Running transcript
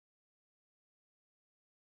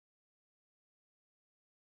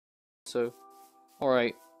so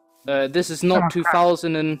alright. This is not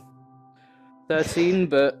 2013,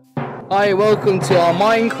 but hi, welcome to our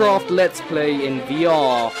Minecraft Let's Play in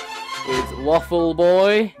VR with Waffle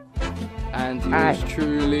Boy and yours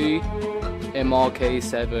truly,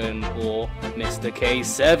 MRK7 or Mr.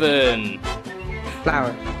 K7.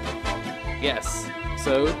 Flower. Yes.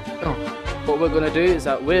 So, what we're gonna do is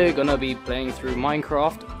that we're gonna be playing through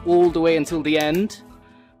Minecraft all the way until the end,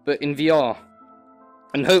 but in VR.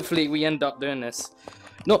 And hopefully we end up doing this.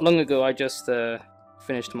 Not long ago I just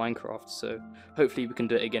finished Minecraft, so hopefully we can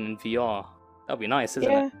do it again in VR. That'd be nice,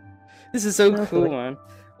 isn't it? This is so cool, man.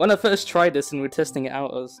 When I first tried this and we were testing it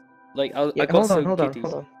out, I was like, I got so giddy.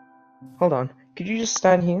 Hold on. Could you just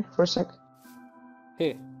stand here for a sec?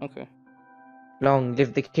 Here, okay. Long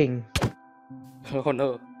live the king. Oh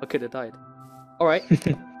no, I could have died. Alright,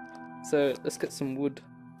 so let's get some wood.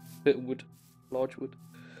 Bit of wood. Large wood.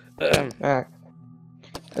 Alright.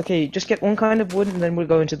 Okay, just get one kind of wood and then we'll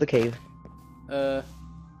go into the cave. Yeah.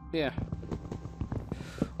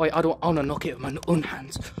 Wait, I wanna knock it with my own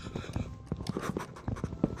hands.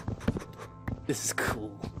 This is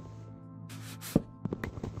cool.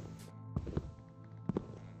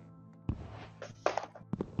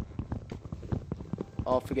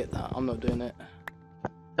 Oh, forget that. I'm not doing it.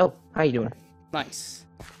 Oh, how you doing? Nice.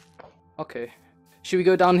 Okay. Should we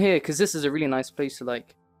go down here? Because this is a really nice place to,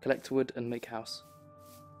 like, collect wood and make a house.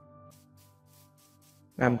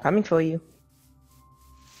 I'm coming for you.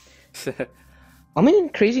 I'm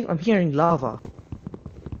hearing lava.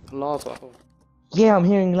 Lava? Yeah, I'm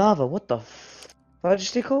hearing lava. What the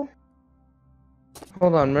fudgesticle?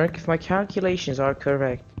 Hold on, Merc. If my calculations are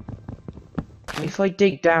correct, if I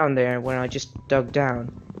dig down there when I just dug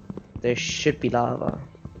down, there should be lava.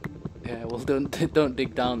 Yeah, well, don't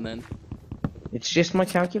dig down then. It's just my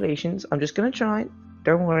calculations. I'm just gonna try it.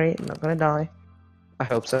 Don't worry, I'm not gonna die. I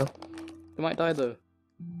hope so. You might die though.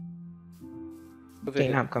 Okay,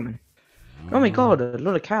 now I'm coming. Oh my god, a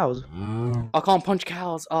lot of cows. I can't punch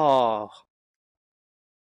cows. Oh.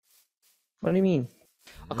 What do you mean?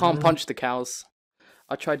 I can't punch the cows.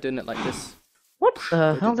 I tried doing it like this. What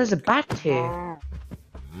the hell? There's a bat here.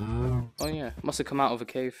 Oh yeah, must have come out of a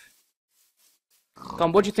cave.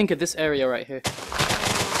 Come, what do you think of this area right here?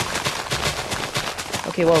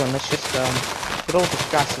 Okay, well then, let's just put all this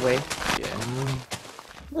grass away. Yeah.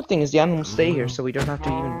 The good thing is the animals stay here, so we don't have to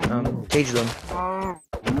even cage them.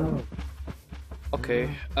 Okay,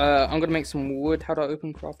 I'm gonna make some wood. How do I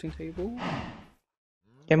open crafting table?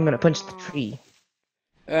 Yeah, I'm gonna punch the tree.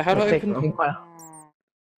 How do I open?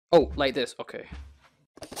 Oh, like this. Okay.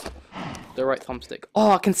 The right thumbstick.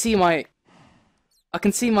 Oh, I can see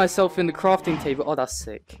myself in the crafting table. Oh, that's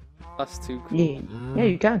sick. That's too cool. Yeah,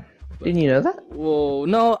 you can. Didn't you know that? Whoa,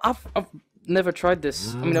 no, I've never tried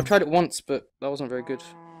this. I mean, I've tried it once, but that wasn't very good.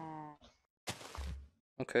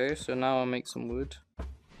 Okay, so now I'll make some wood.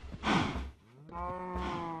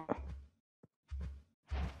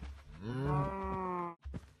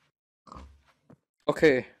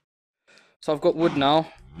 Okay, so I've got wood now.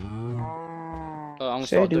 I'm gonna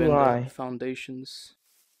start doing the foundations.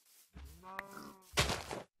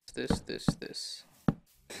 This. This.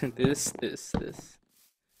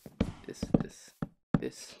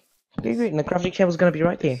 Okay, great, and the crafting table's gonna be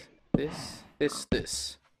right there. This.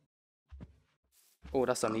 Oh,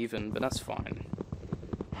 that's uneven, but that's fine.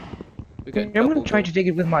 I'm gonna try to dig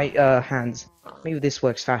it with my hands. Maybe this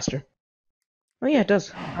works faster. Oh yeah, it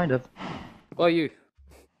does, kind of. Why are you?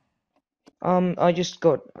 I just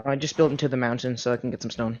built into the mountain so I can get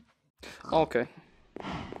some stone. Okay.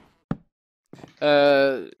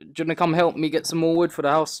 Do you wanna come help me get some more wood for the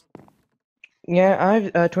house? Yeah,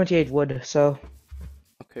 I have 28 wood, so...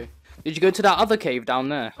 Okay. Did you go to that other cave down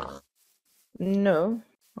there? No,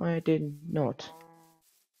 I did not.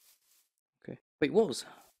 Okay. Wait, what was...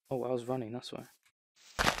 Oh, I was running, that's why.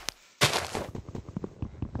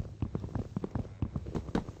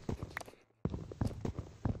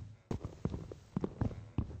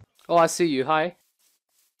 Oh, I see you. Hi.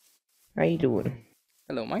 How you doing?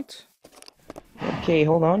 Hello, mate. Okay,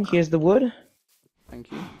 hold on. Here's the wood.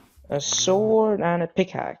 Thank you. A sword and a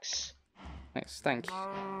pickaxe. Nice, thank you.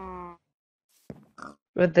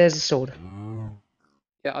 But there's a sword.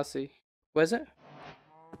 Yeah, I see. Where's it?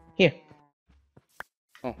 Here.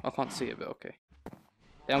 Oh, I can't see it, but okay.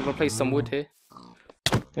 Yeah, I'm gonna place some wood here.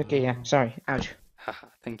 Okay, yeah. Sorry. Ouch. Haha,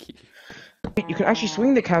 thank you. You can actually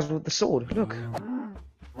swing the cows with the sword. Look.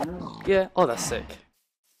 Yeah. Oh, that's sick.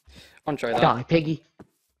 I'll try that. Die, piggy.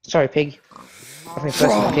 Sorry, pig. Nothing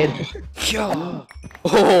personal, kid. Yeah.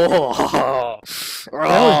 That was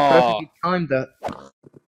perfectly timed, though.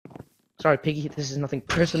 Sorry, piggy. This is nothing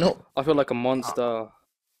personal. I feel like a monster.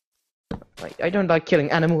 I don't like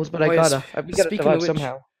killing animals, but Oh, we yeah, gotta speaking of survive which,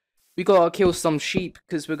 somehow. we gotta kill some sheep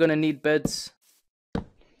because we're gonna need beds. Oh,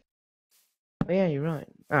 yeah, you're right.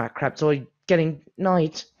 Ah, crap! It's already getting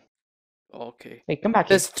night. Okay. Hey, come back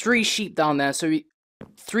here. There's 3 sheep down there, so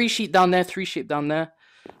 3 sheep down there, 3 sheep down there.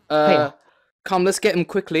 Hey. Come, let's get them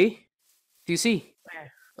quickly. Do you see?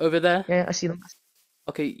 Where? Over there? Yeah, I see them.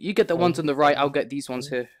 Okay, you get the Oh, ones on the right, I'll get these ones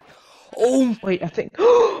here. oh, Oh! wait, I think.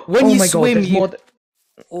 When Oh you my God, swim, there's you... more.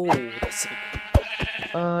 Oh, that's sick.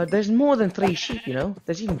 There's more than 3 sheep. You know,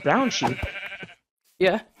 there's even brown sheep.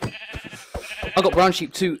 Yeah. I got brown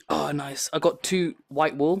sheep too. Oh, nice. I got 2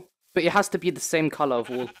 white wool, but it has to be the same color of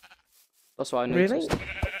wool. That's what I Really? noticed.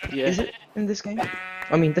 Yeah. Is it in this game?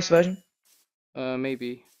 I mean, this version?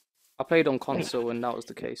 Maybe. I played on console and that was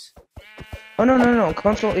the case. Oh no! On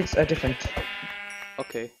console, it's different.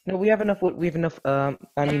 Okay. No, we have enough wood. We have enough. I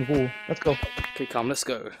mean, wool. Let's go. Okay, come, let's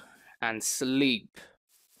go. And sleep.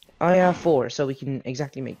 I have 4, so we can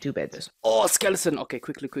exactly make 2 beds. Oh, skeleton! Okay,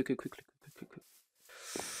 quickly.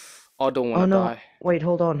 I don't want Oh to no! die. Wait,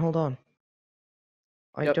 hold on.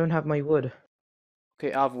 I Yep. don't have my wood.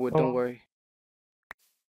 Okay, I have wood, don't worry.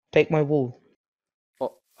 Take my wool.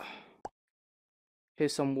 Oh.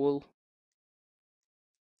 Here's some wool.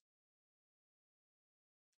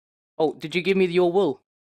 Oh, did you give me your wool?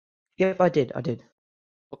 Yep, I did.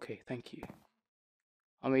 Okay, thank you.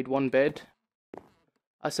 I made 1 bed.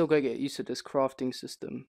 I still gotta get used to this crafting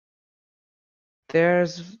system. There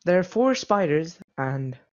are 4 spiders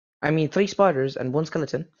and 3 spiders and 1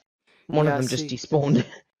 skeleton. One Yeah, of I them just see. despawned.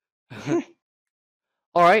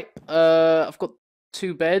 Alright, I've got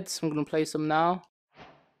 2 beds. I'm gonna place them now.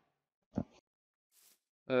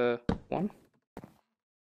 1,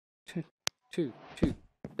 2.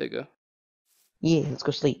 There you go. Yeah, let's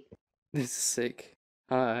go sleep. This is sick.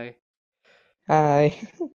 Hi. Hi.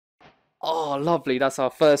 Oh, lovely. That's our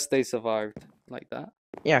first day survived. Like that.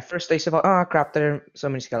 Yeah, first day survival. Ah, crap! There are so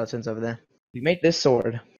many skeletons over there. We made this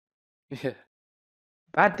sword. Yeah.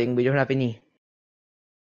 Bad thing, we don't have any.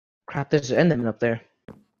 Crap! There's an enderman up there.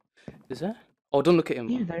 Is there? Oh, don't look at him.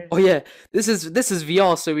 Yeah, there's. Oh yeah, this is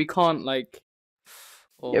VR, so we can't like.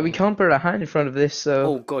 Oh. Yeah, we can't put our hand in front of this, so.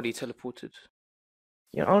 Oh god, he teleported.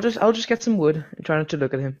 Yeah, I'll just get some wood and try not to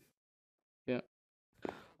look at him. Yeah.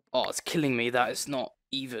 Oh, it's killing me that it's not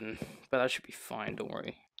even, but that should be fine. Don't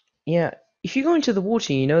worry. Yeah, if you go into the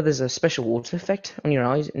water, you know there's a special water effect on your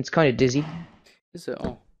eyes, and it's kind of dizzy. Is it?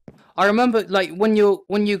 Oh, I remember like when you're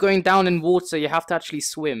going down in water, you have to actually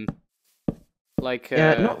swim. Like.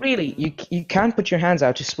 Not really. You can put your hands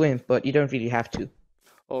out to swim, but you don't really have to.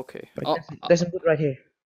 Okay. Right, there's some wood right here.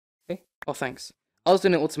 Okay. Oh, thanks. I was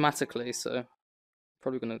doing it automatically, so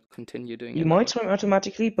probably gonna continue doing it. You might swim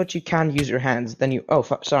automatically, but you can use your hands. Then you. Oh,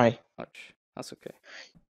 sorry. Ouch. That's okay.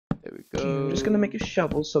 There we go. I'm just gonna make a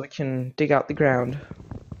shovel so we can dig out the ground.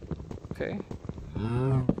 Okay.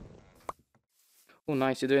 Oh,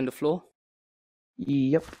 nice. You're doing the floor.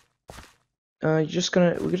 Yep. We're just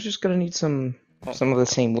gonna need some of the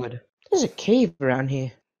same wood. There's a cave around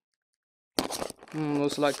here.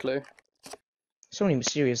 Most likely. So many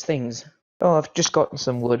mysterious things. Oh, I've just gotten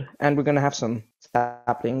some wood, and we're gonna have some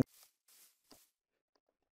saplings.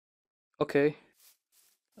 Okay.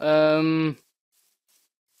 I'm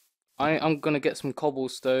gonna get some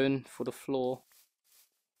cobblestone for the floor.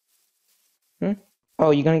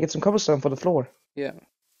 Oh, you're gonna get some cobblestone for the floor? Yeah.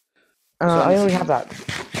 I already have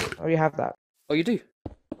that. Oh, you do?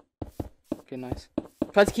 Okay, nice.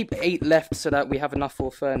 Try to keep 8 left so that we have enough for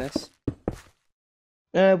a furnace.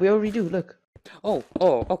 We already do, look. Oh,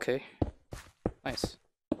 okay. Nice.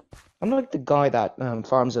 I'm like the guy that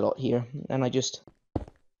farms a lot here, and I just...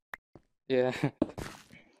 Yeah.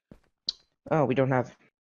 Oh, we don't have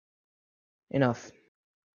enough.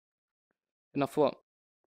 Enough what?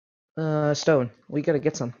 Stone. We gotta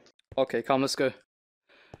get some. Okay, come, let's go.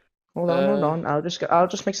 Hold on. I'll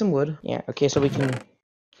just make some wood. Yeah, okay, so we can...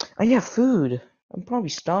 Oh yeah, food. I'm probably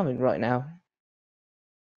starving right now.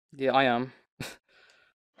 Yeah, I am.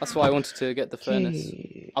 That's why I wanted to get the furnace.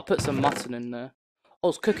 I'll put some mutton in there. Oh,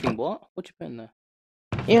 it's cooking. What? What'd you put in there?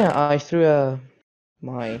 Yeah, I threw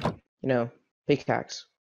my, pickaxe.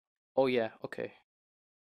 Oh yeah, okay.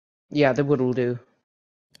 Yeah, the wood will do.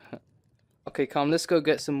 Okay, come, let's go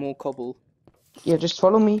get some more cobble. Yeah, just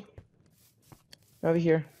follow me. Over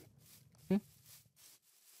here.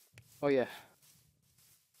 Oh yeah.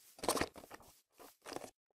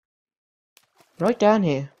 Right down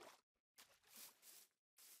here.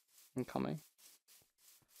 I'm coming.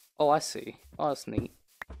 Oh, I see. Oh, that's neat.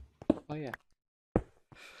 Oh yeah.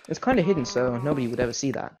 It's kind of hidden, so nobody would ever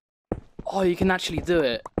see that. Oh, you can actually do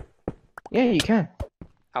it. Yeah, you can.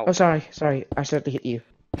 Ow. Oh, sorry. I started to hit you.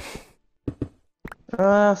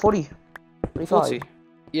 40. 45. 40.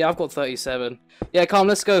 Yeah, I've got 37. Yeah, calm,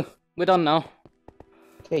 let's go. We're done now.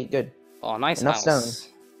 Okay, good. Oh, nice Enough house.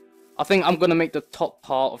 stone. I think I'm gonna make the top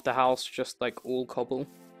part of the house just like all cobble.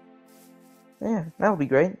 Yeah, that would be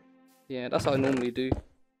great. Yeah, that's what I normally do.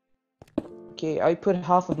 Okay, I put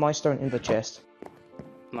half of my stone in the chest.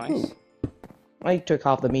 Nice. Ooh. I took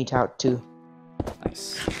half the meat out too.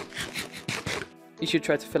 Nice. You should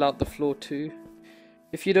try to fill out the floor too.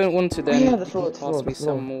 If you don't want to, then yeah, you can pass me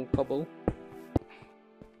some more cobble.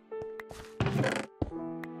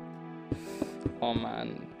 Oh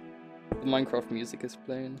man, the Minecraft music is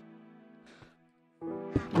playing.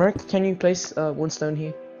 Merc, can you place one stone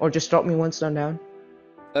here? Or just drop me one stone down?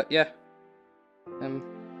 Yeah.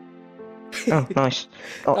 Oh, nice.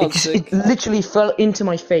 Oh, That was sick. it literally fell into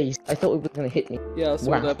my face. I thought it was gonna hit me. Yeah, I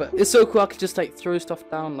saw Wow. that, but it's so cool I could just like throw stuff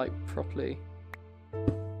down like properly.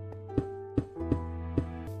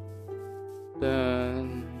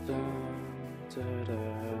 Dun, dun, dun,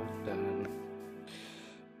 dun,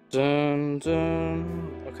 dun,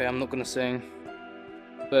 dun. Okay, I'm not gonna sing.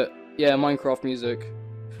 But yeah, Minecraft music.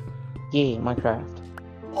 Yeah, Minecraft.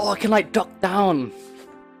 Oh, I can like duck down.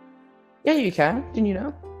 Yeah, you can. Didn't you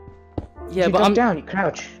know? Yeah, you but duck I'm down, you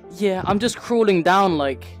crouch. Yeah, I'm just crawling down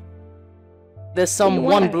like there's some you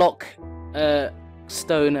one wanna- block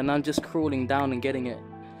stone and I'm just crawling down and getting it.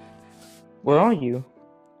 Where are you?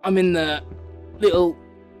 I'm in the little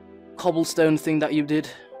cobblestone thing that you did.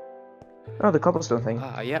 Oh, the cobblestone thing.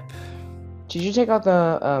 Ah, yep. Did you take out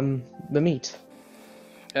the meat?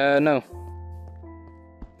 No.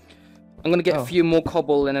 I'm gonna get Oh. a few more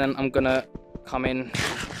cobble and then I'm gonna come in.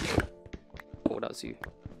 Oh, that's you.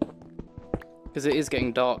 Because it is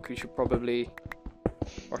getting dark, we should probably...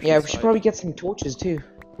 Yeah, we should probably get some torches too.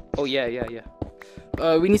 Oh, yeah.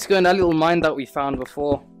 We need to go in that little mine that we found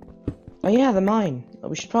before. Oh yeah, the mine.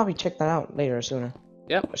 We should probably check that out later or sooner.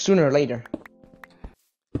 Yep. Sooner or later.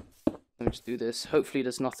 Let me just do this. Hopefully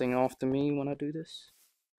there's nothing after me when I do this.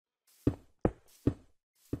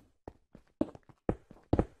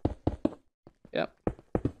 Yep.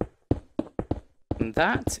 And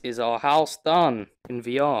that is our house done in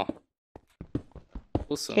VR.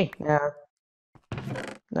 Awesome. Okay,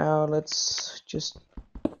 now let's just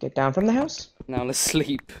get down from the house. Now let's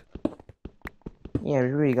sleep. Yeah, we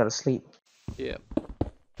really gotta sleep. Yep.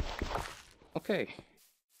 Okay.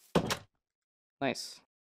 Nice.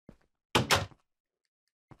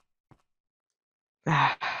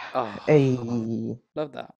 Oh, Hey.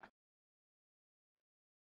 love that.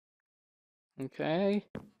 Okay.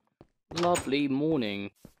 Lovely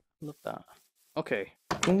morning. Love that. Okay.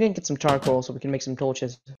 I'm gonna get some charcoal so we can make some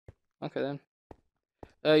torches. Okay then.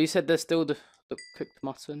 You said there's still the cooked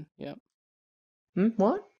mutton. Yep.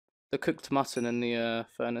 What? The cooked mutton in the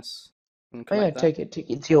furnace. Oh yeah, take it,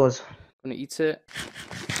 it's yours. Gonna eat it.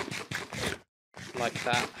 Like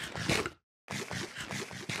that.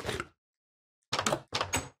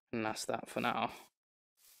 And that's that for now.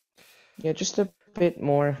 Yeah, just a bit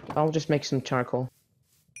more. I'll just make some charcoal.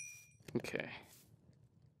 Okay.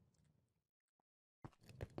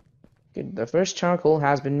 Good. The first charcoal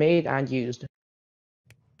has been made and used.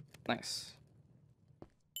 Nice.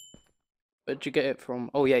 Where'd you get it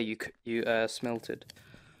from? Oh yeah, you smelted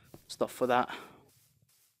stuff for that.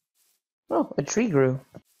 Oh, a tree grew.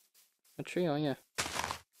 A tree, oh yeah.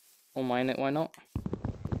 I'll mine it, why not?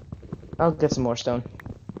 I'll get some more stone.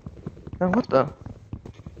 Oh, what the?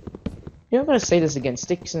 You're not gonna say this again.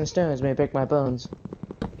 Sticks and stones may break my bones.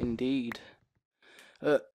 Indeed.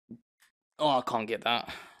 Oh, I can't get that.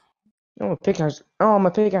 Oh, my pickaxe. Oh, my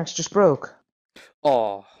pickaxe just broke.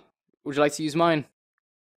 Oh, would you like to use mine?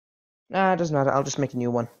 Nah, it doesn't matter. I'll just make a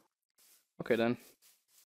new one. Okay then.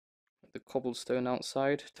 The cobblestone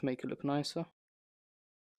outside to make it look nicer.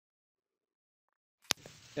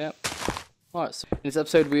 Yep. Alright, so in this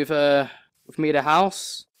episode we've made a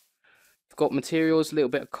house. We've got materials, a little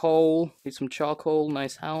bit of coal, made some charcoal,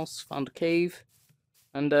 nice house, found a cave,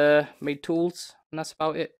 and made tools, and that's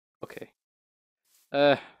about it. Okay.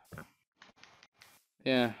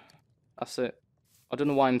 Yeah, that's it. I don't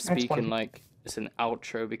know why I'm speaking like it's an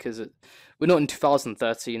outro because we're not in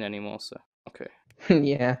 2013 anymore, so okay.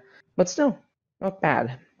 Yeah, but still, not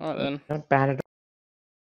bad. Alright then. Not bad at all.